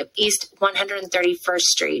 300 block of East 131st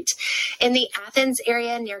Street in the Athens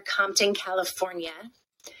area near Compton, California.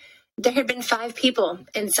 There had been 5 people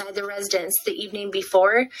inside the residence the evening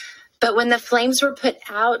before, but when the flames were put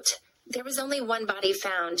out, there was only one body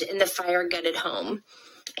found in the fire-gutted home.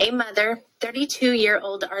 A mother,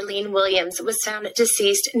 32-year-old Arlene Williams, was found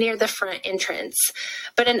deceased near the front entrance,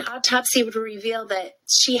 but an autopsy would reveal that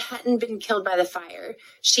she hadn't been killed by the fire.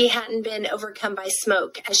 She hadn't been overcome by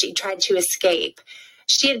smoke as she tried to escape.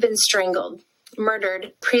 She had been strangled,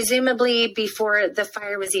 murdered, presumably before the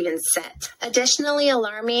fire was even set. Additionally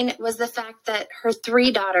alarming was the fact that her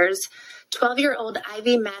 3 daughters, 12-year-old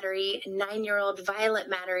Ivy Mattery, 9-year-old Violet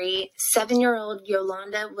Mattery, 7-year-old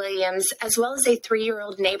Yolanda Williams, as well as a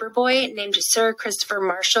 3-year-old neighbor boy named Sir Christopher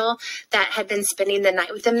Marshall that had been spending the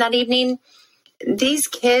night with them that evening. These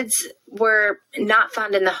kids were not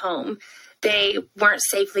found in the home. They weren't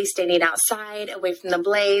safely standing outside, away from the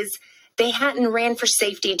blaze. They hadn't ran for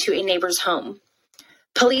safety to a neighbor's home.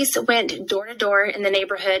 Police went door to door in the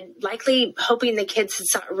neighborhood, likely hoping the kids had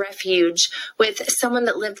sought refuge with someone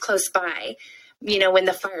that lived close by, when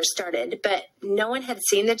the fire started. But no one had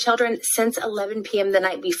seen the children since 11 p.m. the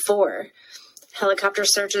night before. Helicopter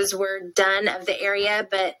searches were done of the area,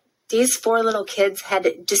 but these 4 little kids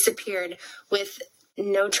had disappeared with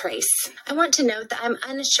no trace. I want to note that I'm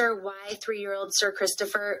unsure why 3-year-old Sir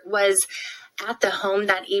Christopher was at the home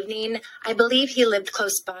that evening. I believe he lived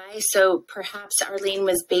close by, so perhaps Arlene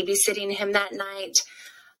was babysitting him that night.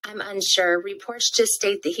 I'm unsure. Reports just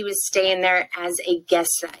state that he was staying there as a guest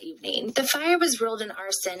that evening. The fire was ruled an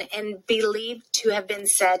arson and believed to have been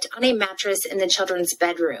set on a mattress in the children's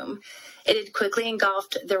bedroom. It had quickly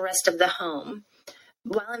engulfed the rest of the home.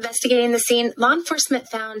 While investigating the scene, law enforcement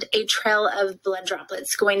found a trail of blood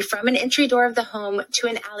droplets going from an entry door of the home to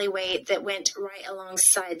an alleyway that went right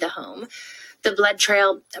alongside the home. The blood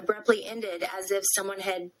trail abruptly ended as if someone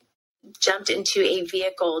had jumped into a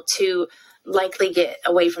vehicle to likely get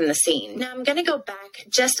away from the scene. Now I'm going to go back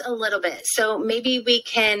just a little bit so maybe we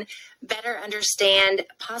can better understand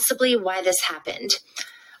possibly why this happened.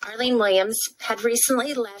 Arlene Williams had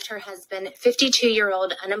recently left her husband,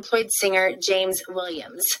 52-year-old unemployed singer James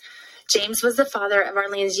Williams. James was the father of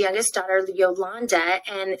Arlene's youngest daughter, Yolanda,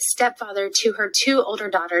 and stepfather to her 2 older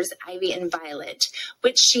daughters, Ivy and Violet,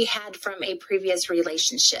 which she had from a previous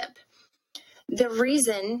relationship. The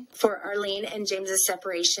reason for Arlene and James's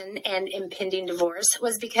separation and impending divorce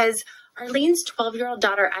was because Arlene's 12-year-old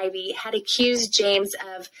daughter, Ivy, had accused James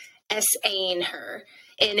of SAing her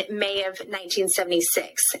in May of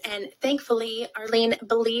 1976. And thankfully, Arlene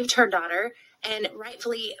believed her daughter and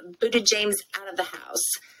rightfully booted James out of the house.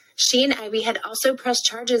 She and Ivy had also pressed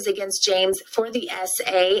charges against James for the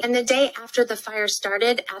SA. And the day after the fire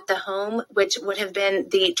started at the home, which would have been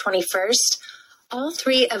the 21st, all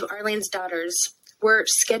 3 of Arlene's daughters were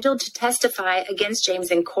scheduled to testify against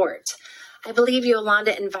James in court. I believe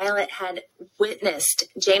Yolanda and Violet had witnessed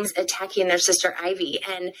James attacking their sister Ivy,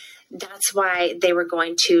 and that's why they were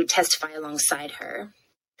going to testify alongside her.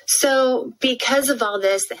 So because of all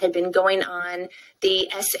this that had been going on, the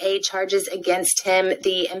SA charges against him,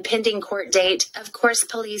 the impending court date, of course,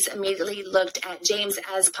 police immediately looked at James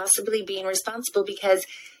as possibly being responsible because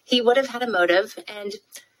he would have had a motive, and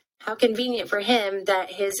how convenient for him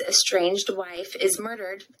that his estranged wife is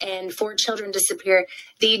murdered and 4 children disappear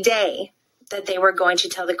the day that they were going to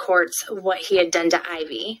tell the courts what he had done to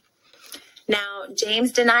Ivy. Now,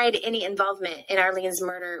 James denied any involvement in Arlene's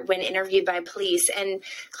murder when interviewed by police and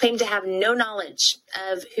claimed to have no knowledge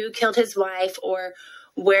of who killed his wife or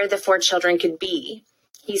where the 4 children could be.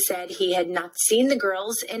 He said he had not seen the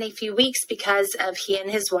girls in a few weeks because of he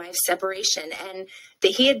and his wife's separation, and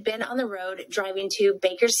that he had been on the road driving to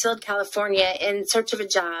Bakersfield, California in search of a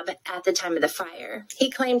job at the time of the fire.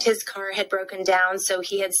 He claimed his car had broken down, so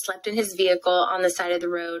he had slept in his vehicle on the side of the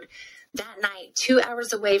road that night, 2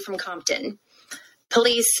 hours away from Compton.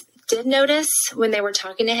 Police did notice when they were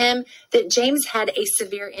talking to him that James had a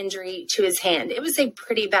severe injury to his hand. It was a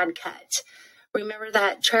pretty bad cut. Remember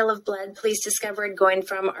that trail of blood police discovered going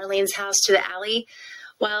from Arlene's house to the alley?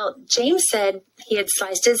 Well, James said he had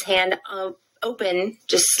sliced his hand open,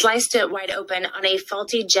 just sliced it wide open on a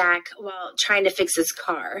faulty jack while trying to fix his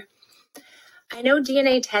car. I know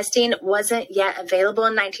DNA testing wasn't yet available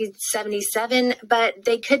in 1977, but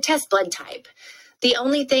they could test blood type. The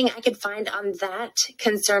only thing I could find on that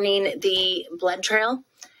concerning the blood trail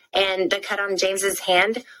and the cut on James's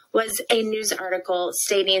hand was a news article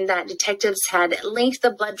stating that detectives had linked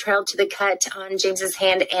the blood trail to the cut on James's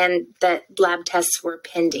hand and that lab tests were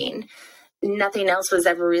pending. Nothing else was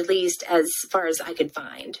ever released as far as I could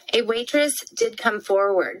find. A waitress did come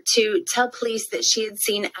forward to tell police that she had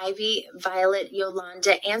seen Ivy, Violet,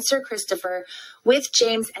 Yolanda, and Sir Christopher with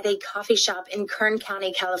James at a coffee shop in Kern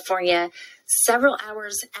County, California, several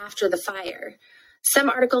hours after the fire. Some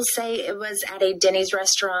articles say it was at a Denny's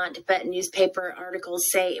restaurant, but newspaper articles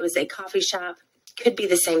say it was a coffee shop. Could be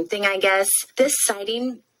the same thing, I guess. This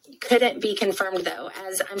sighting couldn't be confirmed, though,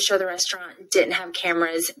 as I'm sure the restaurant didn't have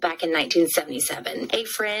cameras back in 1977. A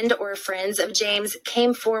friend or friends of James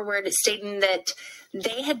came forward stating that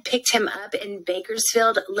they had picked him up in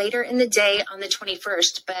Bakersfield later in the day on the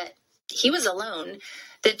 21st, but he was alone.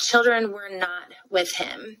 The children were not with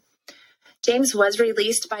him. James was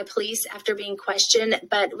released by police after being questioned,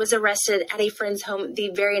 but was arrested at a friend's home the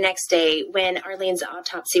very next day when Arlene's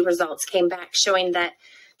autopsy results came back showing that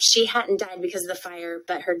she hadn't died because of the fire,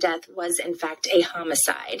 but her death was in fact a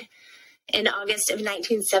homicide. In August of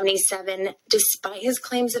 1977, despite his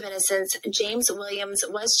claims of innocence, James Williams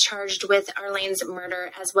was charged with Arlene's murder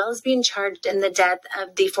as well as being charged in the death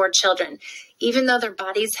of the 4 children, even though their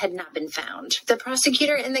bodies had not been found. The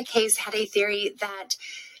prosecutor in the case had a theory that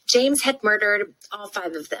James had murdered all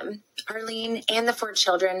 5 of them, Arlene and the 4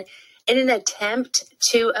 children, in an attempt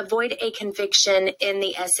to avoid a conviction in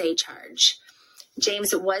the SA charge.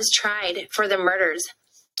 James was tried for the murders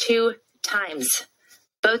 2 times.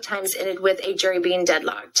 Both times ended with a jury being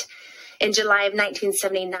deadlocked. In July of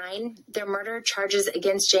 1979, their murder charges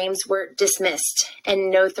against James were dismissed,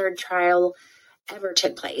 and no third trial ever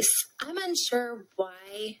took place. I'm unsure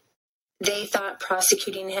why they thought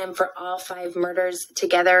prosecuting him for all 5 murders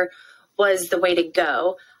together was the way to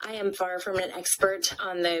go. I am far from an expert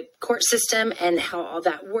on the court system and how all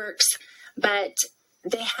that works, but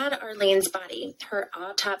they had Arlene's body. Her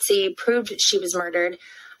autopsy proved she was murdered.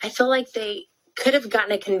 I feel like they could have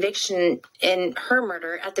gotten a conviction in her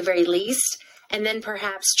murder at the very least, and then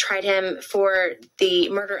perhaps tried him for the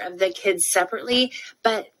murder of the kids separately,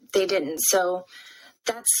 but they didn't. So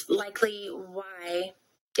that's likely why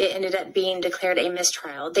it ended up being declared a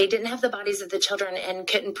mistrial. They didn't have the bodies of the children and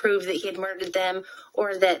couldn't prove that he had murdered them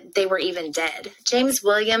or that they were even dead. James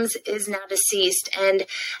Williams is now deceased, and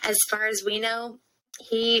as far as we know,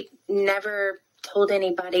 he never told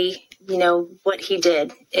anybody, what he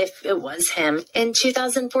did, if it was him. In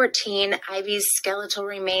 2014, Ivy's skeletal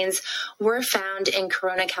remains were found in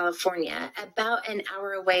Corona, California, about an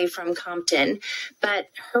hour away from Compton, but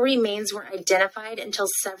her remains weren't identified until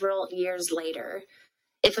several years later.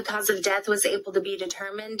 If a cause of death was able to be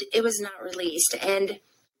determined, it was not released, and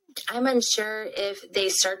I'm unsure if they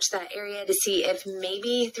searched that area to see if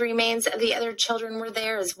maybe the remains of the other children were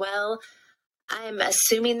there as well. I'm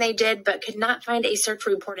assuming they did, but could not find a search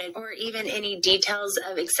reported or even any details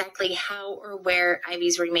of exactly how or where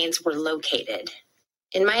Ivy's remains were located.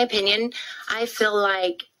 In my opinion, I feel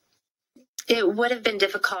like it would have been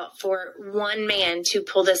difficult for one man to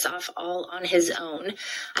pull this off all on his own.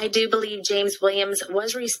 I do believe James Williams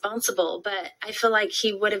was responsible, but I feel like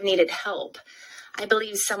he would have needed help. I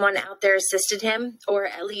believe someone out there assisted him, or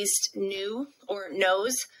at least knew or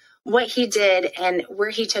knows what he did and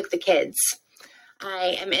where he took the kids.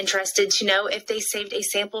 I am interested to know if they saved a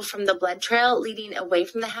sample from the blood trail leading away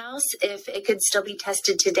from the house, if it could still be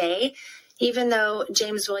tested today, even though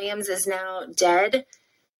James Williams is now dead.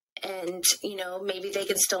 And, maybe they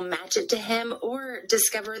could still match it to him or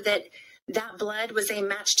discover that that blood was a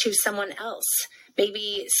match to someone else.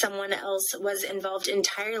 Maybe someone else was involved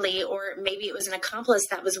entirely, or maybe it was an accomplice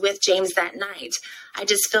that was with James that night. I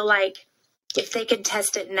just feel like if they could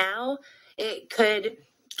test it now, it could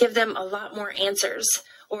give them a lot more answers,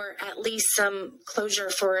 or at least some closure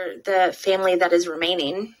for the family that is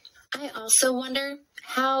remaining. I also wonder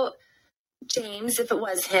how James, if it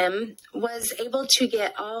was him, was able to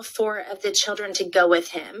get all 4 of the children to go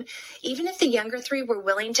with him. Even if the younger 3 were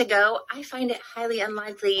willing to go, I find it highly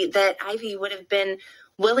unlikely that Ivy would have been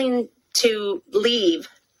willing to leave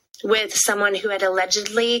with someone who had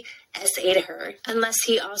allegedly SA'd her, unless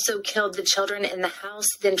he also killed the children in the house,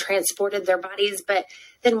 then transported their bodies. But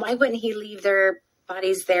then why wouldn't he leave their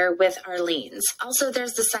bodies there with Arlene's? Also,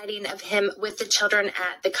 there's the sighting of him with the children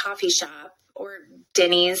at the coffee shop or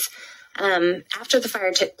Denny's after the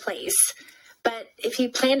fire took place. But if he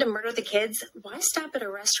planned to murder the kids, why stop at a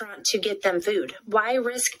restaurant to get them food? Why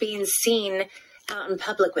risk being seen out in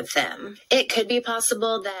public with them? It could be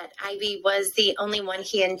possible that Ivy was the only one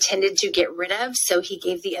he intended to get rid of, so he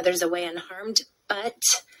gave the others away unharmed. But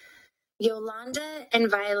Yolanda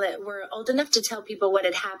and Violet were old enough to tell people what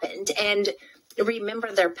had happened and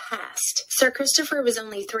remember their past. Sir Christopher was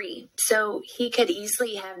only 3, so he could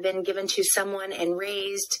easily have been given to someone and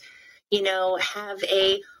raised, have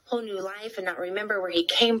a whole new life and not remember where he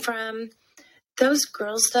came from. Those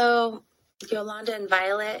girls, though, Yolanda and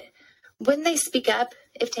Violet, wouldn't they speak up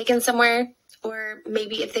if taken somewhere? Or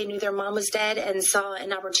maybe if they knew their mom was dead and saw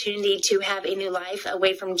an opportunity to have a new life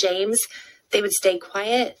away from James, they would stay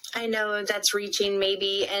quiet. I know that's reaching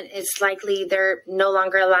maybe, and it's likely they're no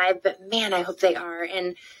longer alive, but man, I hope they are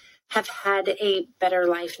and have had a better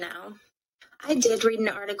life now. I did read an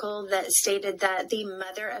article that stated that the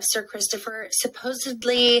mother of Sir Christopher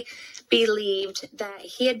supposedly believed that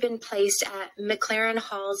he had been placed at McLaren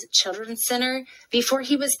Hall's Children's Center before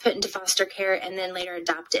he was put into foster care and then later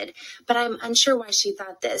adopted. But I'm unsure why she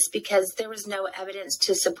thought this, because there was no evidence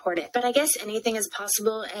to support it. But I guess anything is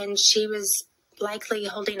possible, and she was likely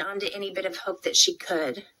holding on to any bit of hope that she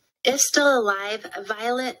could. If still alive,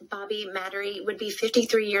 Violet Bobby Mattery would be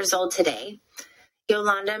 53 years old today.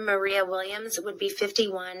 Yolanda Maria Williams would be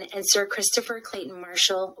 51, and Sir Christopher Clayton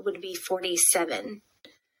Marshall would be 47.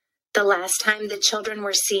 The last time the children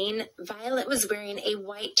were seen, Violet was wearing a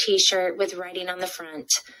white t-shirt with writing on the front,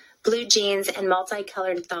 blue jeans, and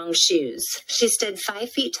multicolored thong shoes. She stood 5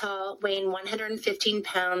 feet tall, weighing 115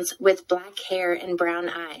 pounds, with black hair and brown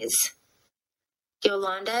eyes.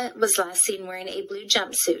 Yolanda was last seen wearing a blue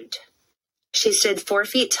jumpsuit. She stood 4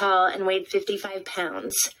 feet tall and weighed 55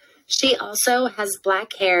 pounds. She also has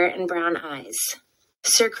black hair and brown eyes.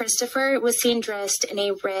 Sir Christopher was seen dressed in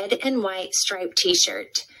a red and white striped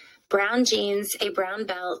t-shirt. brown jeans, a brown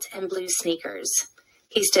belt, and blue sneakers.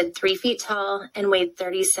 He stood 3 feet tall and weighed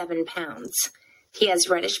 37 pounds. He has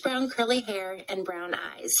reddish-brown curly hair and brown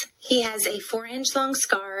eyes. He has a 4-inch long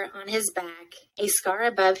scar on his back, a scar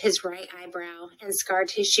above his right eyebrow, and scar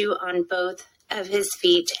tissue on both of his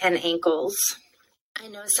feet and ankles. I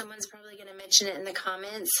know someone's probably going to mention it in the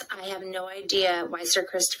comments. I have no idea why Sir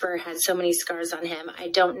Christopher had so many scars on him. I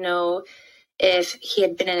don't know if he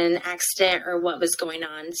had been in an accident or what was going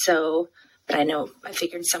on, but I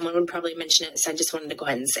figured someone would probably mention it, so I just wanted to go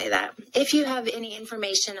ahead and say that. If you have any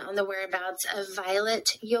information on the whereabouts of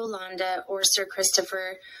Violet, Yolanda, or Sir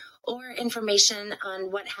Christopher, or information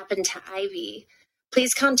on what happened to Ivy,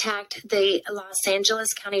 please contact the Los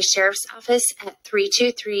Angeles County Sheriff's Office at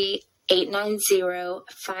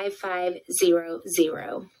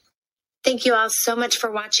 323-890-5500. Thank you all so much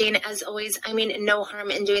for watching. As always, I mean no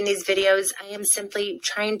harm in doing these videos. I am simply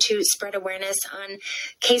trying to spread awareness on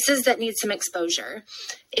cases that need some exposure.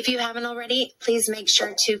 If you haven't already, please make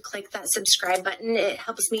sure to click that subscribe button. It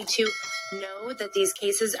helps me to know that these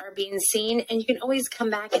cases are being seen, and you can always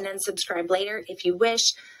come back and unsubscribe later if you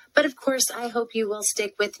wish. But of course, I hope you will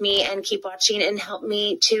stick with me and keep watching and help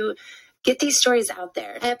me to get these stories out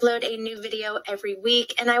there. I upload a new video every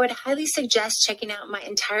week, and I would highly suggest checking out my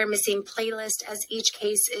entire missing playlist, as each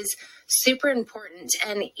case is super important,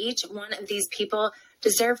 and each one of these people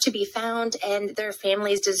deserve to be found, and their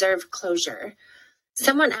families deserve closure.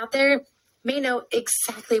 Someone out there may know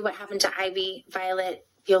exactly what happened to Ivy, Violet,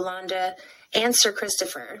 Yolanda, and Sir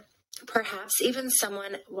Christopher. Perhaps even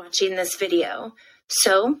someone watching this video.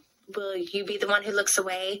 So, will you be the one who looks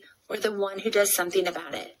away, or the one who does something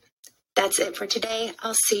about it? That's it for today.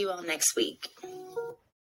 I'll see you all next week.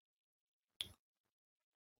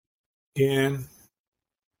 And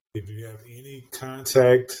if you have any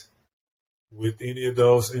contact with any of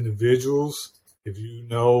those individuals, if you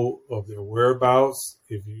know of their whereabouts,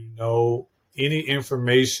 if you know any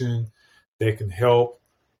information that can help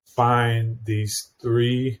find these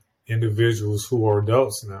 3 individuals who are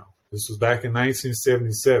adults now. This was back in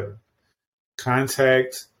 1977.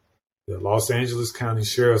 Contact the Los Angeles County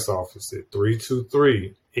Sheriff's Office at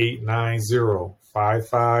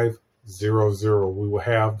 323-890-5500. We will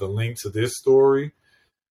have the link to this story,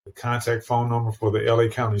 the contact phone number for the LA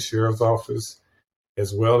County Sheriff's Office,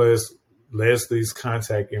 as well as Leslie's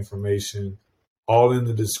contact information, all in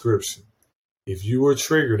the description. If you were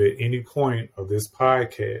triggered at any point of this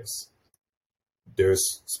podcast,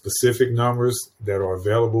 there's specific numbers that are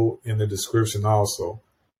available in the description also.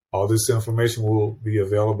 All this information will be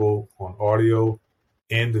available on audio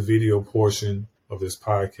and the video portion of this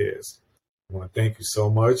podcast. I want to thank you so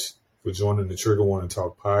much for joining the Trigger Warning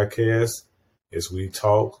Talk podcast as we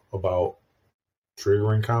talk about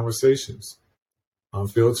triggering conversations,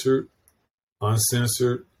 unfiltered,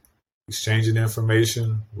 uncensored, exchanging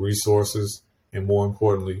information, resources, and more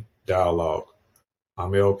importantly, dialogue.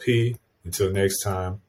 I'm LP. Until next time,